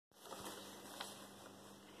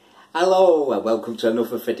Hello and welcome to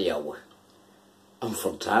another video on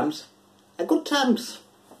fun times and good times.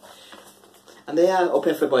 And I hope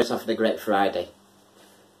everybody's having a great Friday.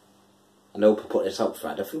 And I hope I put this out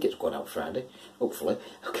Friday. I think it's going out Friday, hopefully.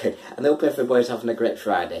 Okay, and I hope everybody's having a great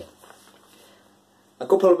Friday. A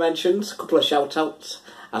couple of mentions, a couple of shout outs.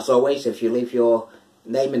 As always, if you leave your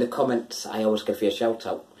name in the comments, I always give you a shout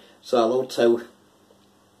out. So hello to...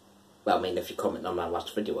 Well, I mean, if you comment on my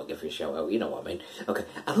last video, I'll give you a shout out, you know what I mean. Okay,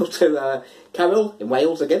 hello to Carol in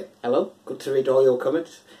Wales again. Hello, good to read all your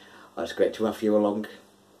comments. Oh, it's great to have you along.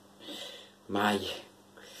 My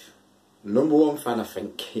 #1 fan, I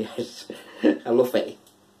think, yes. I love it.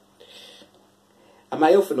 And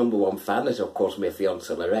my other #1 fan is, of course, my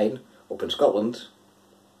fiancée Lorraine, up in Scotland.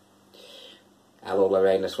 Hello,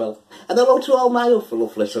 Lorraine, as well. And hello to all my other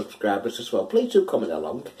lovely subscribers as well. Please do comment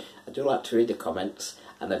along. I do like to read the comments.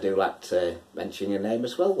 And I do like to mention your name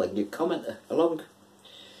as well when you comment along.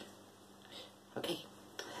 Okay.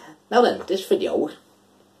 Now then, this video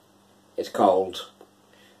is called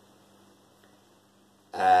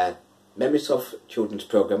Memories of Children's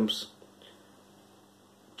Programmes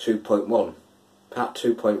 2.1. Part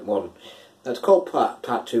 2.1. Now it's called Part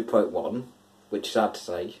 2.1, which is hard to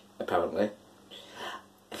say, apparently.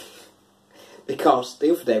 Because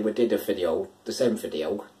the other day we did a video, the same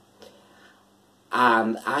video,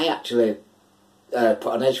 and I actually put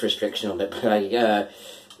an age restriction on it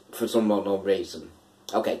for some unknown reason.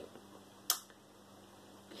 Okay.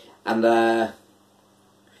 And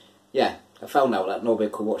yeah, I found out that nobody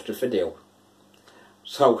could watch the video.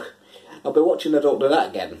 So I'll be watching I Don't Do That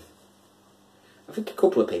again. I think a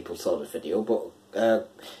couple of people saw the video, but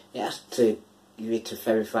it has to you need to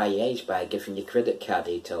verify your age by giving your credit card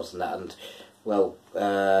details and that, and well,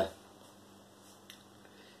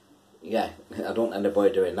 yeah, I don't want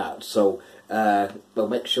anybody doing that. So we'll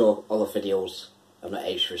make sure all the videos are not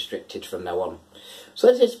age restricted from now on. So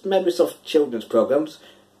this is Memories of Children's Programmes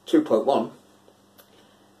 2.1,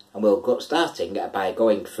 and we'll get starting by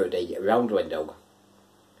going through the round window.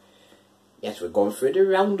 Yes, we're going through the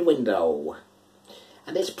round window,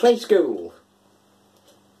 and it's Play School.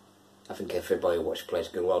 I think everybody watched Play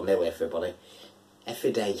School, well, nearly everybody.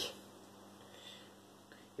 Every day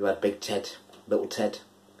you had Big Ted, Little Ted,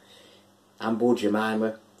 Amble,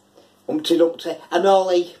 Jemima, Humpty Dumpty, and all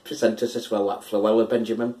the presenters as well, like Floella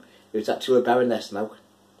Benjamin, who's actually a Baroness now.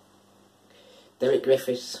 Derek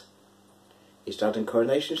Griffiths, he starred in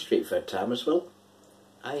Coronation Street for a time as well.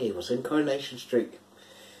 Aye, he was in Coronation Street.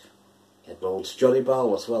 He had loads. Jolly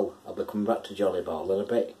Ball as well. I'll be coming back to Jolly Ball in a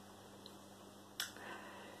bit.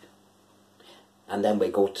 And then we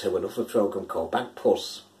go to another programme called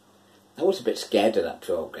Bagpuss. I was a bit scared of that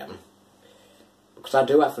programme, because I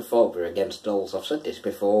do have a phobia against dolls. I've said this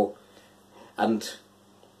before. And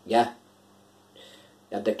yeah,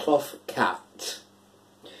 you had the cloth cat.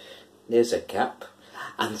 There's a cap.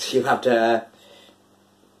 And you had the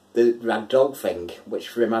rag doll thing,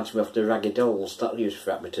 which reminds me of the Raggy Dolls. That used to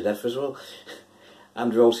frighten me to death as well.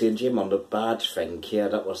 And Rosie and Jim on the barge thing. Yeah,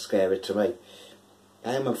 that was scary to me.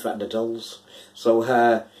 I am frightened of dolls. So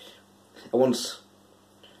I once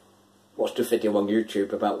watched a video on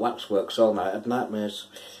YouTube about waxworks all night. I had nightmares.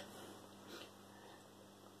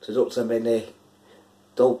 So don't send me any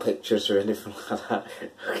doll pictures or anything like that.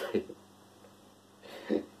 Okay.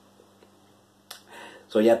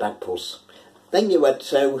 So yeah, Bagpuss. Then you went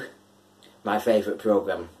to my favourite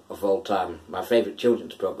programme of all time, my favourite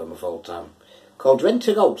children's programme of all time, called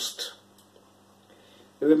Rent-A-Ghost.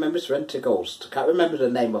 Who remembers Rent-A-Ghost? I can't remember the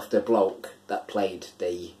name of the bloke that played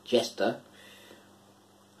the jester.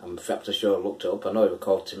 I'm perhaps sure I looked it up. I know he was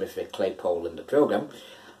called Timothy Claypole in the programme.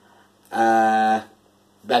 We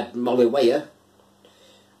had Molly Weir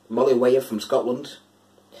from Scotland.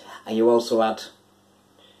 And you also had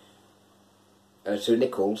Sue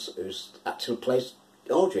Nichols, who's actually plays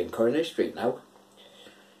Audrey in Coronation Street now.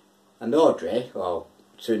 And Audrey, or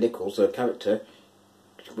Sue Nichols, her character,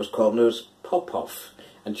 was called Nose Pop-Off.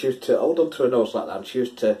 And she used to hold on to her nose like that, and she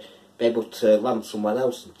used to be able to land somewhere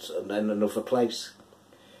else and then another place.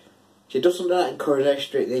 She doesn't do that in Coronation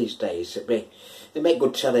Street these days. It'd make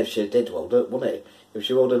good telly if she did well, wouldn't it? If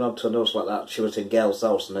she holding on to her nose like that, she was in Gail's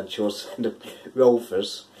house and then she was in the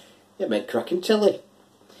Rovers. It'd make cracking telly.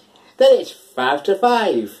 Then it's 5 to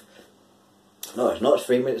 5. No, it's not. It's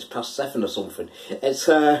 3 minutes past 7 or something. It's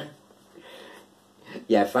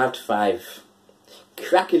yeah, 5 to 5.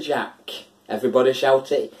 Crackerjack. Everybody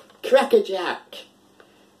shout it. Crackerjack.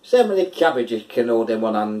 So many cabbages can hold in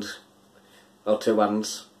one hand. Or two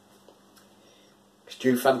hands.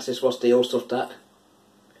 Stu Francis was the host of that.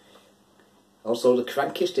 Also the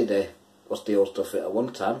Crankies was the host of it at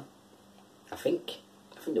one time. I think.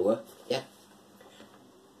 I think they were, yeah.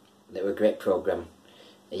 They were a great programme.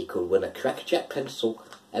 You could win a Cracker Jack pencil.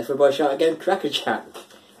 Everybody shout again, Cracker Jack.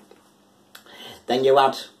 Then you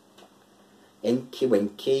had Inky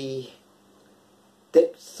Winky,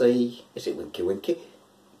 Dipsy, is it Winky Winky?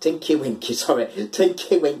 Tinky Winky, sorry.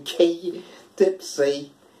 Tinky Winky,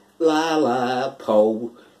 Dipsy, La La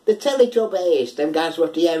Po. The Teletubbies, them guys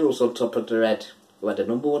with the arrows on top of their head. Who had a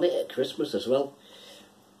 #1 hit at Christmas as well.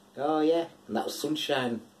 Oh yeah, and that was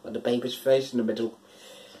Sunshine, with the baby's face in the middle.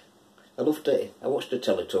 I loved it. I watched the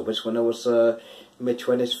Teletubbies when I was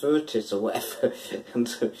mid-20s, 30s or whatever.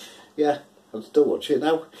 And yeah, I still watch it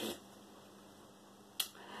now.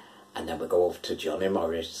 And then we go over to Johnny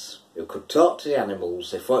Morris, who could talk to the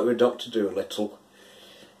animals. They thought he was Dr. Dolittle.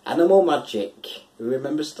 Animal Magic, who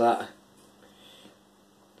remembers that?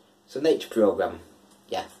 It's a nature programme,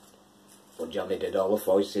 yeah. But Johnny did all the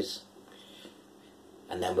voices.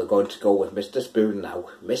 And then we're going to go with Mr. Spoon now.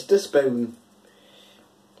 Mr. Spoon.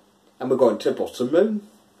 And we're going to Bottom Moon.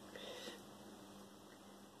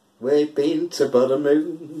 We've been to Bottom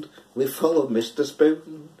Moon. We followed Mr.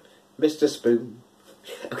 Spoon. Mr. Spoon.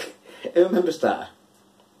 Okay, who remembers that?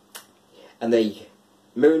 And the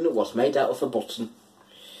moon was made out of a button.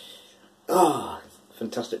 Ah,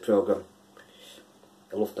 fantastic programme.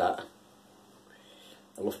 I loved that.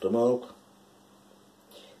 I loved them all.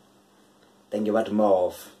 Then you had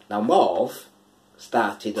Mauve. Now Mauve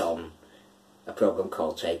started on a programme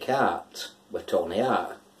called Take Heart with Tony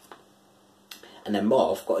Hart. And then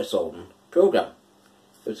Mauve got his own programme.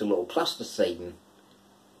 It was a little plasticine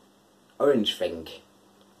orange thing.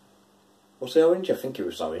 Was it orange? I think it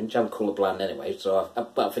was orange. I'm colourblind anyway, so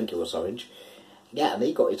I think it was orange. Yeah, and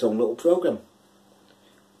he got his own little programme.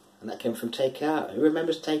 And that came from Take Heart. Who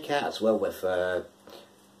remembers Take Heart as well with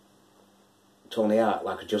Tony Hart,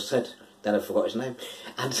 like I just said. Then I forgot his name.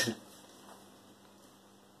 And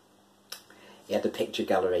he had a picture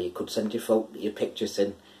gallery. You could send your pictures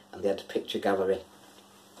in, and they had a picture gallery.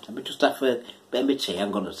 Let me just have a bit of my tea.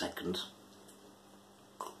 Hang on a second.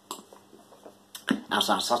 As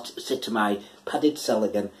I sit to my padded cell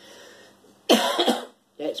again. Yeah,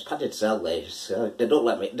 it's padded cell this. They don't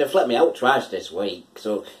let me. They've let me out twice this week,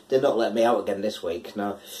 so they're not letting me out again this week.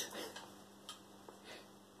 No.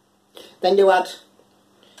 Then you had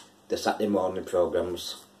the Saturday morning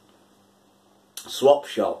programmes. Swap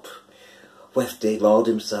Shop with the Lord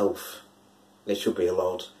himself. There should be a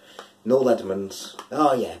Lord. Noel Edmonds.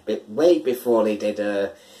 Oh yeah, but way before he did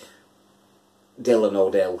Dylan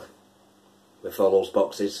O'Dill with all those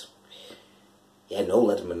boxes. Yeah,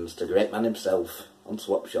 Noel Edmonds, the great man himself, on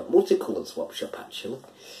Swap Shop. Multicoloured Swap Shop, actually.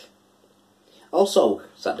 Also,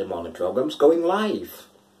 Saturday morning programmes going live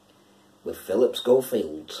with Philip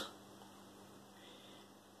Schofield.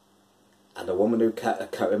 And a woman who I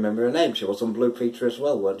can't remember her name. She was on Blue Peter as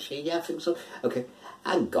well, wasn't she? Yeah, I think so. Okay.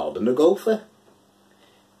 And Gordon the Gopher.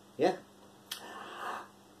 Yeah.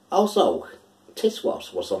 Also,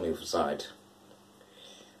 Tiswas was on the other side.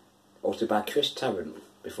 Hosted by Chris Tarrant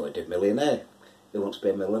before he did Millionaire. Who Wants to Be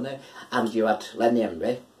a Millionaire? And you had Lenny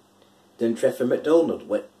Henry doing Trevor McDonald,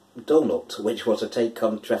 which was a take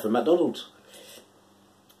on Trevor McDonald.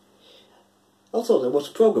 Also, there was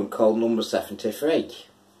a programme called Number 73.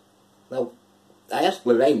 Now, I asked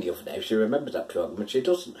Lorraine the other day if she remembers that programme, and she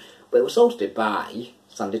doesn't. But it was hosted by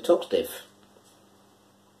Sandy Tuxtiff.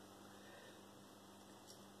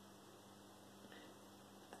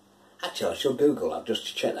 Actually, I should Google that just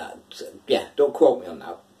to check that. Yeah, don't quote me on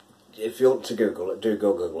that. If you want to Google it, do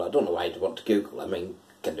go Google it. I don't know why you'd want to Google it. I mean,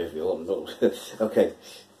 can do if you want, but okay.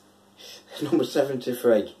 Number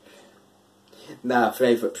 73. Now,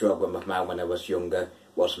 favourite programme of mine when I was younger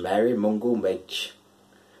was Mary Mungle Midge.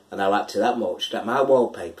 And I liked it that much that my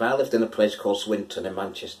wallpaper, I lived in a place called Swinton in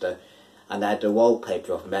Manchester, and I had a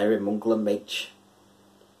wallpaper of Mary Mungle and Midge.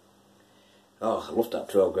 Oh, I loved that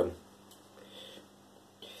programme.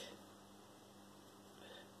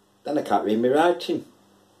 Then I can't read my writing.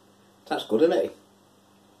 That's good, isn't it?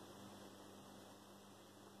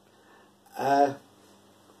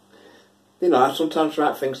 You know, I sometimes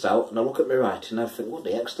write things out and I look at my writing and I think, what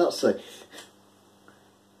the heck's that say?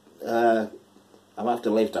 I might have to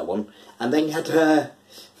leave that one. And then you had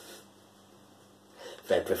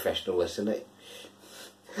very professional, isn't it?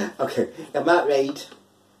 Okay, I might read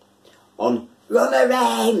on Run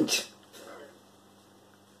Around.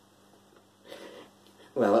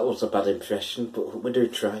 Well, that was a bad impression, but we do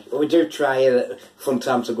try. We do try fun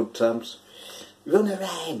times are good times. Run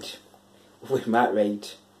Around with Matt Reid.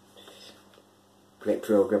 Great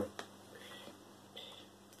programme.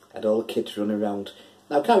 Had all the kids running around.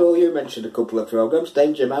 Now, Carol, you mentioned a couple of programmes.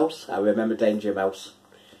 Danger Mouse. I remember Danger Mouse.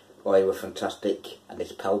 Oh, he was fantastic. And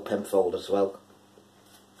his pal Penfold as well.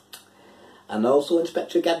 And also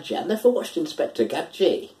Inspector Gadget. I never watched Inspector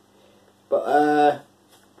Gadget. But,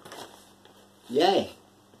 yeah.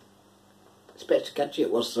 Inspector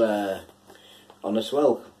Gadget was on as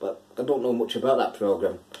well. But I don't know much about that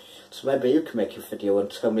programme. So maybe you can make a video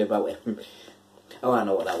and tell me about it. Oh, I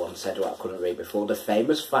know what that one said, what I couldn't read before. The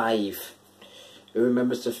Famous Five. Who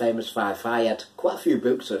remembers the Famous Five? I had quite a few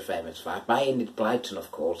books of the Famous Five, by Enid Blyton,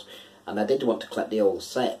 of course, and I did want to collect the old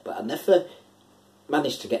set, but I never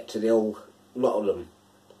managed to get to the old lot of them.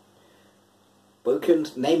 But we can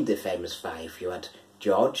name the Famous Five. You had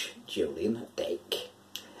George, Julian, Dick,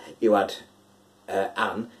 you had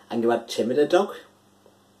Anne, and you had Timmy the dog.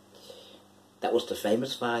 That was the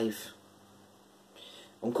Famous Five.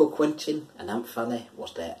 Uncle Quentin and Aunt Fanny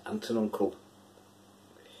was their aunt and uncle.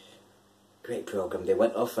 Great programme. They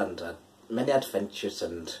went off and had many adventures,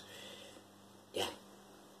 and yeah,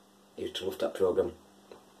 I used to love that programme.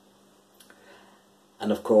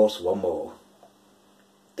 And of course, one more.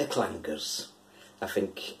 The Clangers. I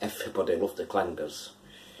think everybody loved the Clangers.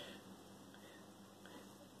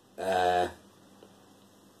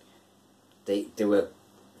 They were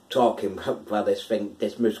talking about this thing,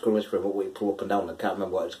 this musical instrument what we pull up and down. I can't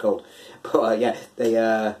remember what it's called, but yeah,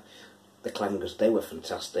 the Clangers, they were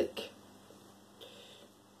fantastic.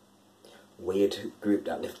 Weird group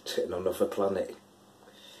that lived on another planet.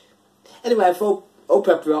 Anyway, I hope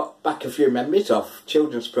I brought back a few memories of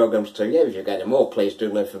children's programmes to you. If you get any more, please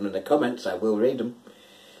do leave them in the comments. I will read them.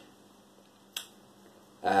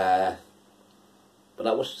 But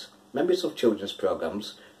that was Memories of Children's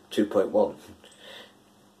Programmes 2.1.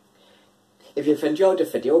 If you've enjoyed the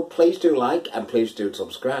video, please do like and please do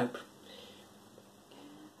subscribe.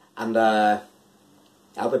 And I'll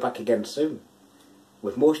be back again soon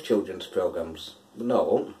with more children's programmes. No, I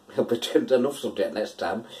won't. I'll be doing enough subject next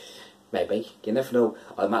time. Maybe. You never know.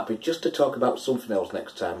 Or it might be just to talk about something else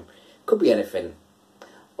next time. Could be anything.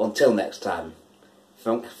 Until next time,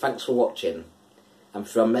 thanks for watching. And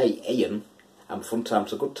from me, Ian, and Fun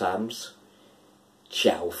Times are Good Times,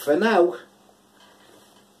 ciao for now.